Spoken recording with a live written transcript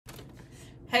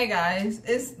Hey guys,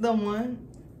 it's the one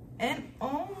and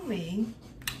only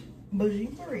Bougie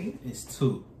 3. It's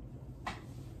 2.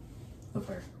 Look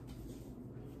her.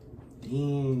 Damn,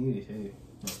 you the shade.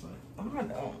 That's fine. Oh, I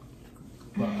don't.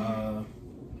 But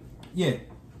yeah.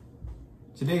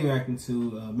 Today we're reacting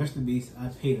to MrBeast. I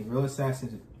paid a real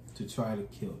assassin to try to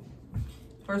kill me.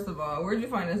 First of all, where'd you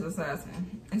find this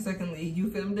assassin? And secondly, you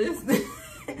filmed this?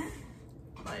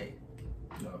 Like,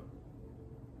 No.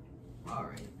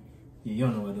 alright. Yeah, you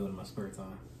don't know what I do in my spare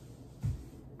time.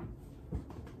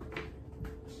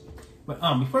 But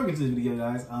before we get to the video,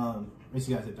 guys, make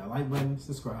sure you guys hit that like button,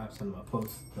 subscribe, send my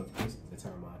posts, notifications to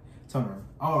turn on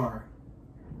our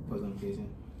post notification.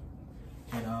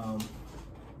 And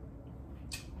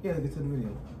yeah, let's get to the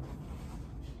video.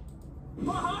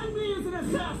 Behind me is an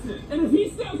assassin, and if he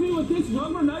stabs me with this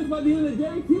rubber knife by the end of the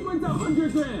day, he wins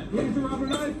 100 grand. Here's the rubber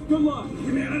knife. Good luck. Get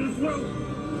me out of this room.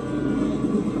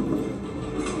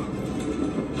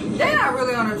 They're not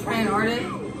really on a train, are they? I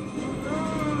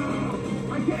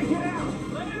can't get out.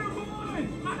 Later, boys.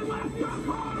 I left your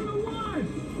car on the one.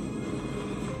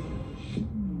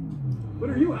 But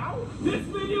are you out? This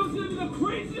video is going to be the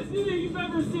craziest video you've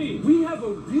ever seen. We have a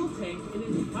real tank, an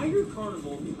entire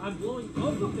carnival. I'm blowing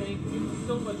up the bank and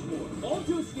so much more. All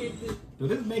to escape this. Do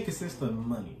this make a system of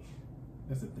money?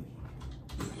 That's the thing.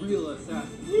 Real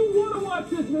assassin. You want to watch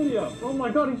this video? Oh my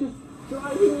god, he just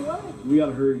driving away. We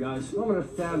gotta hurry, guys. I'm gonna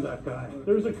stab that guy.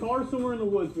 There's a car somewhere in the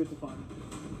woods we have to find.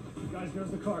 Guys,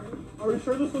 here's the car. Are we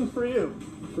sure this one's for you?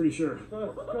 Pretty sure.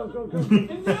 Go.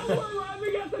 And now we're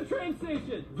arriving at the train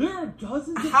station. There are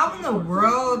dozens of How in the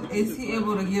world is he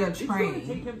able to get a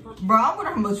train? Bro, I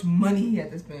wonder how much money he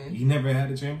had to spend. You never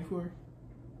had a train before?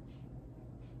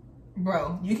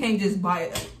 Bro, you can't just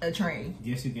buy a train.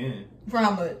 Yes, you can. For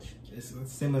how much? It's the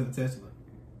same as a Tesla.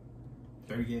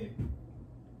 30K.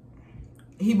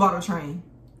 He bought a train.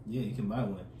 Yeah, you can buy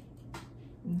one.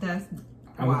 That's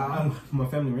wow. My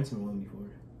family rented one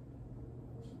before.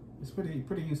 It's pretty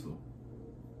useful.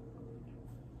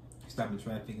 Stopping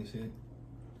traffic and shit.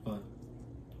 Fun.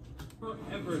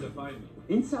 Forever to find me.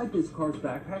 Inside this car's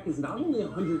backpack is not only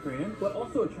 100 grand, but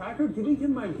also a tracker giving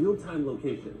him my real-time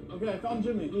location. Okay, I found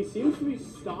Jimmy. He seems to be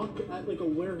stopped at like a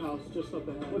warehouse just up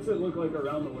ahead. What's it look like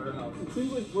around the warehouse? It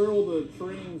seems like where all the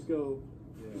trains go.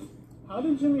 Yeah. How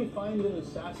did Jimmy find an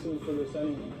assassin for this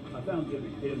anyway? I found Jimmy.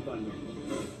 He didn't find me.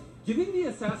 Giving the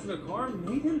assassin a car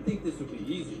made him think this would be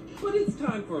easy. But it's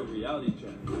time for a reality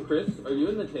check. Chris, are you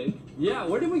in the tank? Yeah,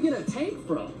 where did we get a tank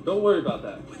from? Don't worry about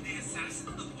that. When the assassin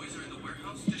and the boys are in the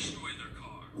warehouse, destroy their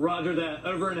car. Roger that.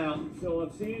 Over and out. So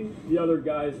I've seen the other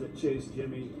guys that chased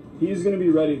Jimmy. He's going to be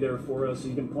ready there for us.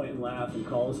 You can point and laugh and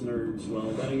call us nerds.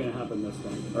 Well, that ain't going to happen this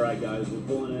time. All right, guys, we're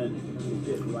pulling in. We're going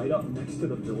to get right up next to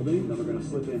the building. Then we're going to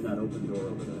slip in that open door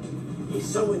over there. He's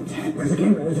so intense. There's a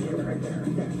camera right there.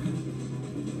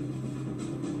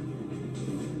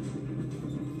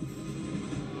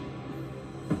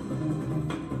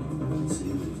 Let's see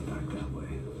if it's back that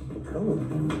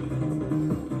way.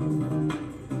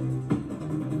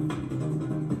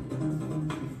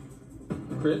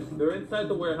 Chris, they're inside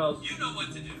the warehouse. You know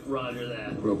what to do. Roger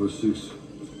that. Bravo 6,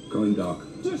 calling Doc.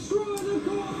 Destroy the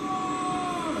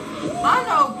car! I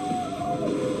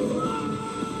know.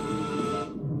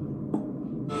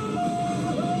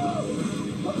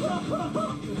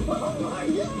 Oh my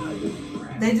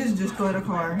god! They just destroyed a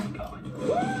car.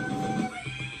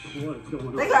 What's going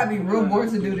on? They gotta be real bored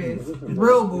to do this.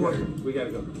 Real bored. We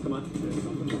gotta go. Come on.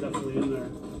 Something's definitely in there.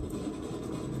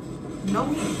 No.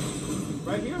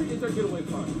 Right here is our getaway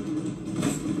car.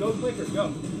 Go, clicker,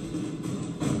 go.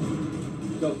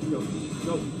 Go.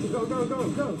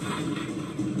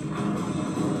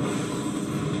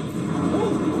 Oh,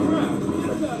 crap. Get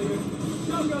us out of here.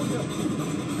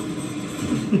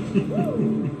 Go.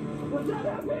 Was that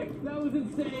epic? That was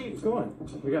insane. Go on.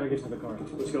 We gotta get to the car.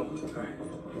 Let's go. All right.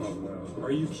 Oh no.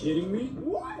 Are you kidding me?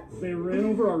 What? They ran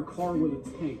over our car with a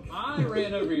tank. I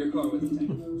ran over your car with a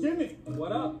tank. Jimmy,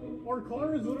 What up? our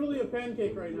car is literally a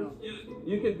pancake right now.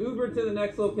 You can Uber to the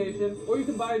next location, or you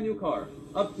can buy a new car.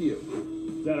 Up to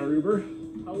you. Is that our Uber?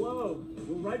 Hello.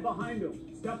 We're right behind him.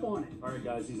 Step on it. All right,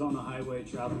 guys. He's on the highway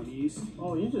traveling east.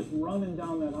 Oh, he's just running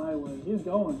down that highway. He's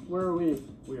going. Where are we?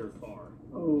 We are far.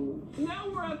 Oh. Now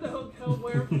we're at the hotel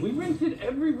where we rented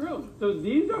every room. So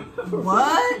these are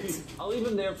What? I'll leave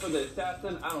them there for the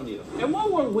assassin. I don't need them. And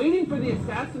while we're waiting for the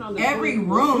assassin on the Every phone,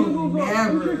 room, we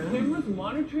have over never. 100 cameras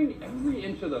monitoring every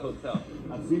inch of the hotel.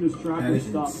 I've seen his That tracker is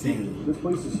stop. insane. This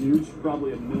place is huge.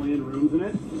 Probably 1 million rooms in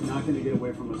it. He's not going to get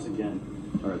away from us again.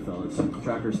 All right, fellas.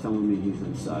 Tracker's telling me he's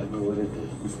inside. What is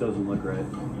it? This doesn't look right.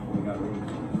 We got room.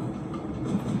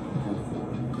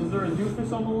 Is there a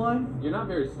doofus on the line? You're not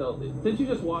very stealthy. Since you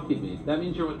just walkied me, that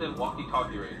means you're within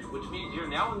walkie-talkie range, which means you're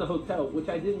now in the hotel, which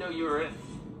I didn't know you were in.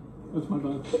 That's my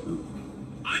bad.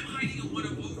 I'm hiding in one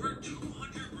of over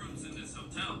 200 rooms in this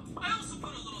hotel. I also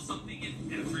put a little something in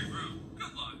every room.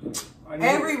 Good luck.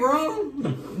 Every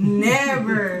room?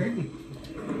 Never.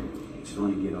 Just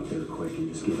want to get up there quick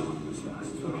and just get on them as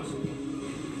fast as possible.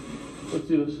 Let's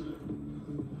do this.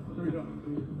 Here we go.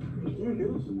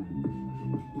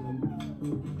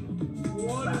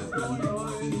 What is going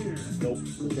on in here? Nope,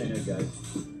 this ain't it, guys.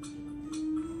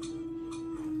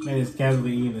 Man is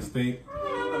casually eating a steak.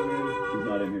 He's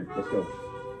not in here. Let's go.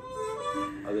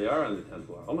 Oh, they are on the 10th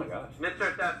floor. Oh my gosh.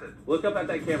 Mr. Assassin, look up at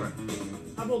that camera.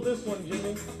 How about this one,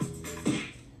 Jimmy?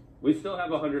 We still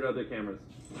have 100 other cameras.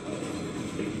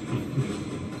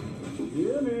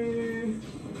 Jimmy!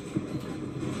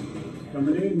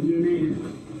 Coming in, Jimmy.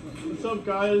 What's up,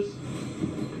 guys?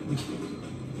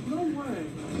 No way.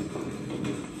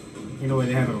 You know what?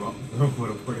 They have a room for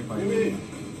the 45 Jimmy.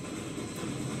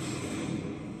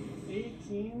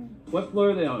 18? What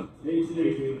floor are they on?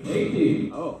 18.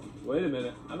 80. Oh, wait a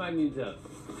minute. I might need to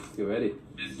get ready.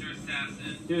 Mr.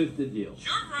 Assassin, Here's the deal.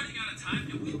 you're running out of time,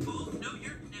 and we both know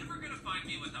you're never gonna find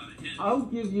me without a hint. I'll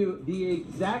give you the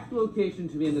exact location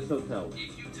to me in this hotel.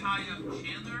 If you tie up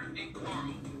Chandler and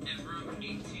Carl in room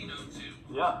 1802.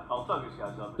 Yeah, I'll tell these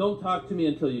guys up. Don't talk to me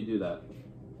until you do that.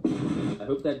 I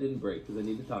hope that didn't break, because I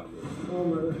need to talk to you.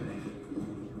 Oh,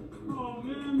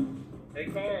 man. Hey,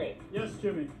 Carl. Yes,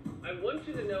 Jimmy. I want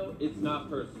you to know it's not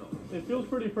personal. It feels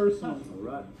pretty personal.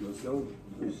 Alright, let's go.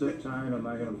 You're sick, tired, I'm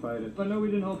not gonna fight it. I know we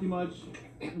didn't help you much.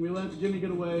 We let Jimmy get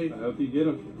away. I hope you get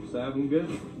him. Stab him good.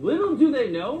 Little do they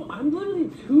know, I'm literally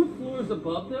 2 floors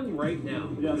above them right now.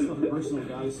 Yeah, it's nothing personal,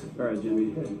 guys. Alright,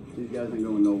 Jimmy. These guys ain't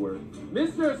going nowhere.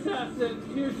 Mr. Assassin,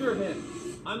 here's your hint.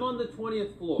 I'm on the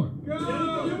 20th floor. Go!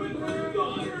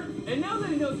 And now that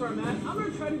he knows where I'm at, I'm going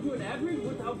to try to do an ad read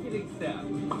without getting stabbed.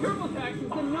 TurboTax is the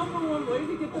 #1 way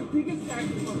to get the biggest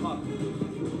taxes from hospitals.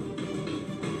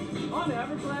 On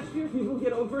average, last year, people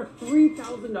get over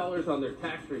 $3,000 on their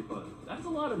tax refund. That's a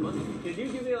lot of money. Could you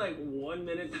give me like 1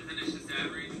 minute to finish this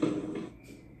ad read?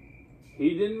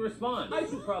 He didn't respond. I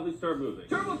should probably start moving.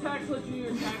 TurboTax lets you do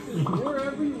your taxes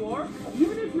wherever you are,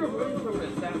 even if you're running from an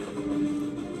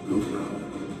assassin.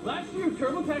 Last year,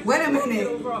 TurboTax Wait a minute. get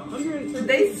over 130.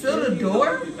 They sealed the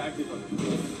door?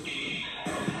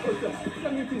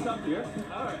 $72 up here.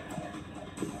 All right.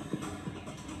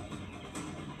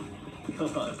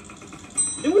 Come on.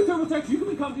 And with TurboTax, you can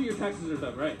be confident your taxes are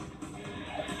done right.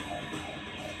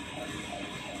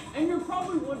 And you're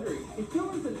probably wondering, if there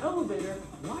was an elevator,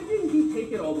 why didn't he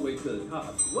take it all the way to the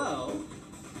top? Well,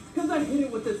 because I hit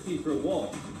it with a secret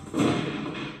wall.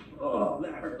 Oh,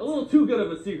 that hurt. A little too good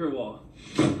of a secret wall.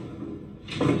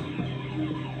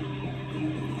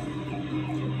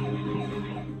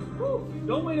 Whew.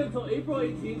 Don't wait until April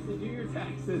 18th to do your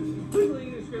taxes. Click the link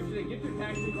in the description and get your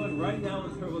tax refund right now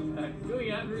with TurboTax. Doing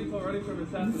ad reads while running from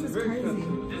Assassin This is very crazy.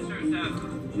 expensive. Mr.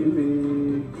 Assassin,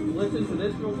 Jimmy. Listen to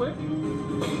this real quick.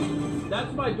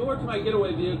 That's my door to my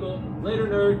getaway vehicle. Later,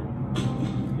 nerd.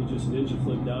 He just ninja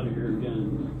flipped out of here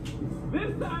again.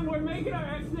 This time we're making our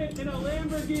exit in a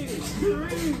Lamborghini.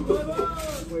 3, live on!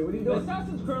 Wait, what are you The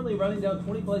assassin's currently running down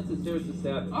 20 flights of stairs to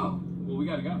stab me. oh, well, we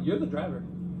gotta go. You're the driver.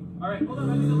 All right, hold on.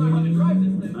 I need to learn how to drive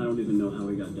this thing. I don't even know how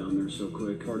we got down there so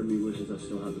quick. Part of me wishes I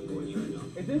still had the boys right now.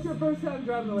 Is this your first time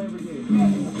driving a Lamborghini?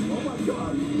 Oh my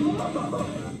god!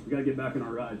 We gotta get back on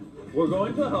our ride. We're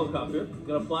going to a helicopter,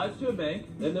 gonna fly us to a bank,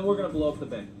 and then we're gonna blow up the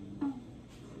bank.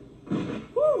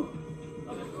 Woo!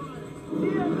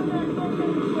 Here's the next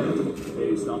location.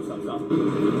 Hey, stop.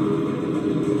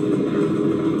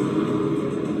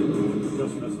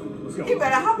 Let's go. You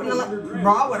better hop in the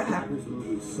raw would have happened. He's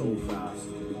moving so fast.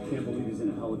 Can't believe he's in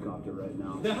a helicopter right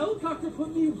now. The helicopter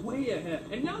put me way ahead,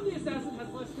 and now the assassin has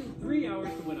less than 3 hours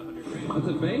to win 100 grand. It's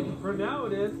a bank? For now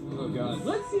it is. Oh, God.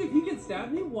 Let's see if he can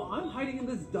stab me while I'm hiding in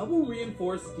this double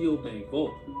reinforced steel bank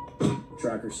vault.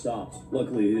 Tracker stopped.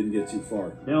 Luckily, he didn't get too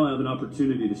far. Now I have an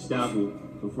opportunity to stab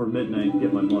him before midnight and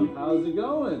get my money. How's it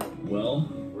going? Well,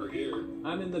 We're here.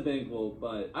 I'm in the bank vault,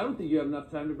 but I don't think you have enough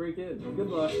time to break in. Good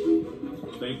luck.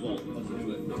 bank vault. Let's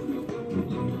do it.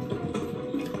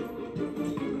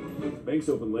 Bank's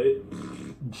open late.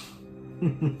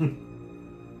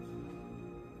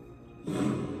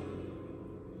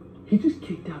 He just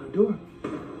kicked out a door.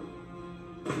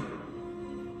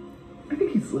 I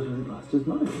think he's literally lost his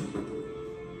mind.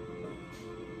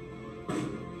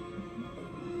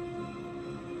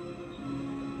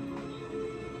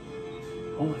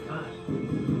 Oh my god.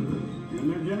 You in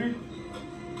there, Jimmy?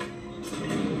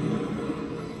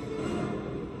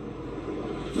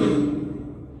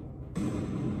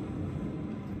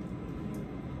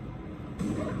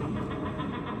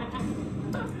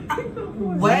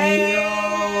 Wait!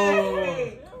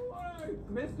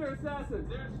 Mr. Assassin,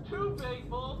 there's 2 big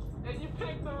balls, and you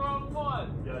picked the wrong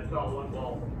one. Yeah, I saw one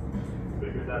ball.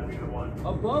 Figured that'd be the one.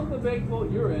 Above the big ball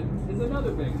you're in is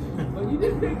another big ball, but you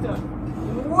didn't pick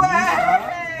them.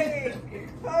 Wait!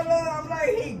 Hold on, I'm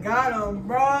like, he got him,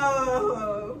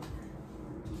 bro.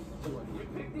 You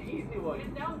picked the easy one.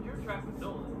 Get down your track with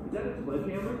Nolan. Is that a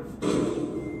sledgehammer?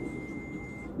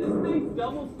 This thing's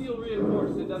double steel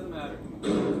reinforced, it doesn't matter.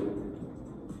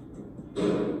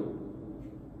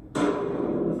 I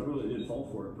really did fall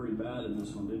for it pretty bad in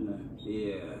this one, didn't I?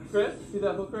 Yeah. Chris, see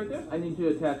that hook right there? I need you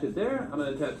to attach it there. I'm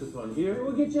gonna attach this one here.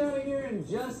 We'll get you out of here in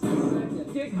just a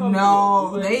second. Get comfortable.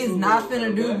 No, they is not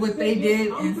finna do what they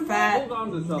did in fact. Hold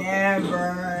on to something.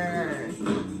 Never.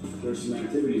 There's some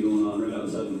activity going on right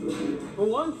outside the building. For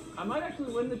once, I might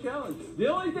actually win the challenge. The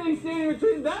only thing standing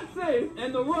between that safe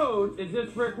and the road is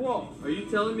this brick wall. Are you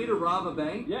telling me to rob a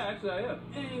bank? Yeah, actually I am.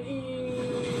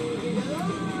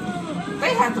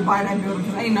 They have to buy that building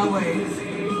because ain't no way.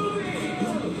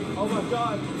 Oh my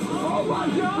god. Oh my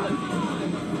god!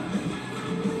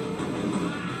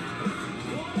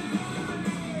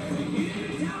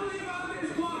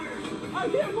 I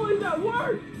can't believe that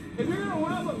worked! If you're gonna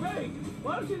rob a bank,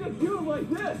 why don't you just do it like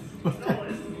this?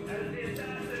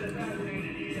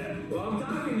 Well, I'm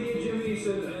talking to you, Jimmy,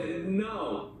 so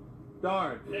no.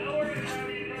 Darn. Now we're gonna have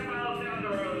you 10 miles down the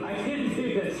road. I can't do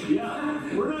this.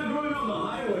 Yeah, we're not going on the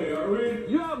highway, are we?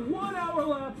 You have 1 hour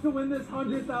left to win this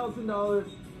 $100,000.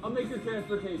 I'll make your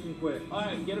transportation quick.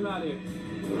 Alright, get him out of here.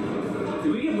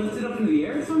 Did we get lifted up into the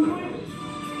air at some point?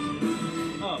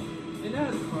 Oh, and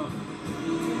that's from.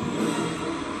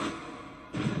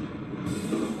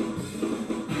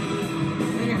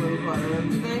 They didn't really buy it,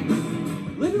 did they?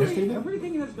 Literally,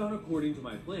 everything has gone according to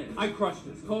my plan. I crushed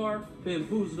his car,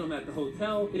 bamboozled him at the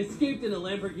hotel, escaped in a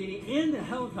Lamborghini and a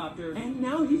helicopter, and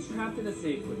now he's trapped in a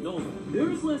safe with Nolan.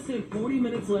 There's less than 40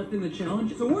 minutes left in the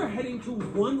challenge, so we're heading to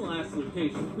one last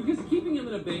location, because keeping him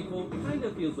in a bank hole kind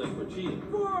of feels like we're cheating.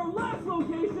 For our last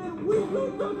location, we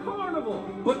loot the carnival!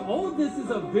 But all of this is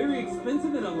a very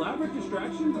expensive and elaborate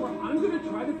distraction where I'm going to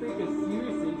try to fake a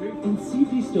serious injury and see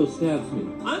if he still stabs me.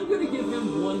 I'm going to give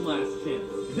him one last chance.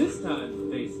 This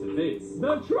time, face to face.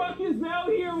 The truck is now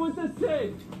here with the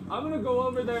safe. I'm gonna go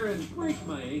over there and break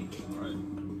my ankle. Alright.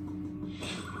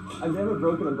 I've never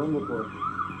broken a bone before.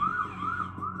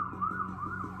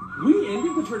 We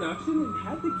ended the production and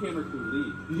had the camera crew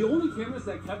leave. The only cameras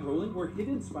that kept rolling were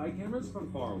hidden spy cameras from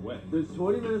far away. There's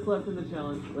 20 minutes left in the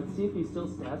challenge. Let's see if he still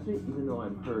stabs me, even though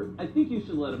I'm hurt. I think you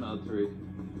should let him out, Tariq.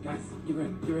 Guys, get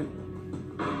ready, get ready.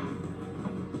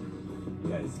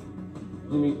 Guys,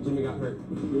 Jimmy got hurt.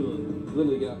 Really?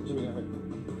 Literally Jimmy got hurt.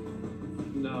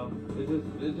 No, it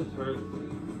just hurts.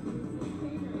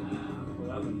 What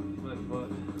happened? My foot.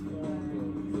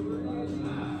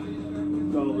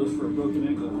 Got all this for a broken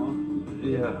ankle, huh?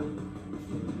 Yeah.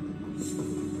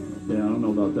 Yeah, I don't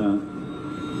know about that.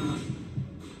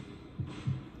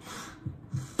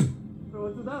 So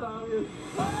wasn't that obvious?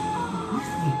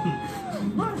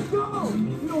 Let's go!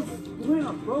 You don't win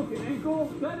a broken ankle?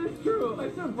 That is true. I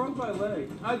should have broke my leg.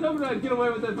 I was hoping I'd get away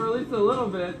with it for at least a little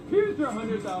bit. Here's your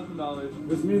 $100,000.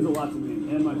 This means a lot to me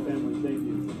and my family. Thank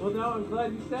you. Well, now I'm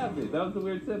glad you stabbed me. That was a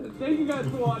weird sentence. Thank you guys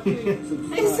for watching.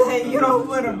 He said you don't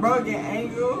put a broken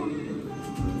ankle.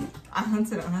 I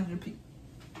hunted 100 people.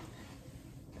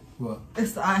 What?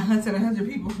 I hunted 100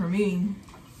 people for me.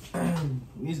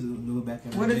 We used to do it back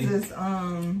in the What day. is this?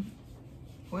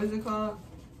 What is it called?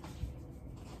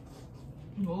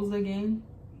 What was that game?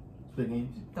 Squid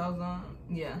Games? That was on,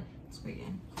 yeah, Squid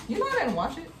Game. You know I didn't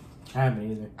watch it. I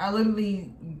haven't either. I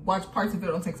literally watched parts of it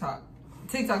on TikTok.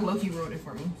 TikTok low-key wrote it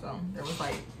for me, so there was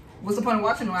like, what's the point of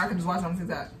watching it when I could just watch it on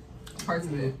TikTok? Parts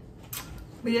of it.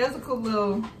 But yeah, it's a cool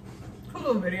little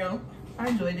video. I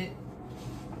enjoyed it.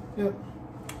 Yep.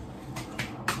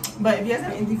 But if you guys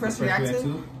have anything for us to react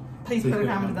to, please put a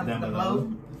comment down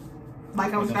below.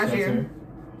 Like, comment, subscribe, share.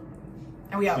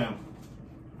 And we out.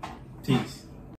 Peace.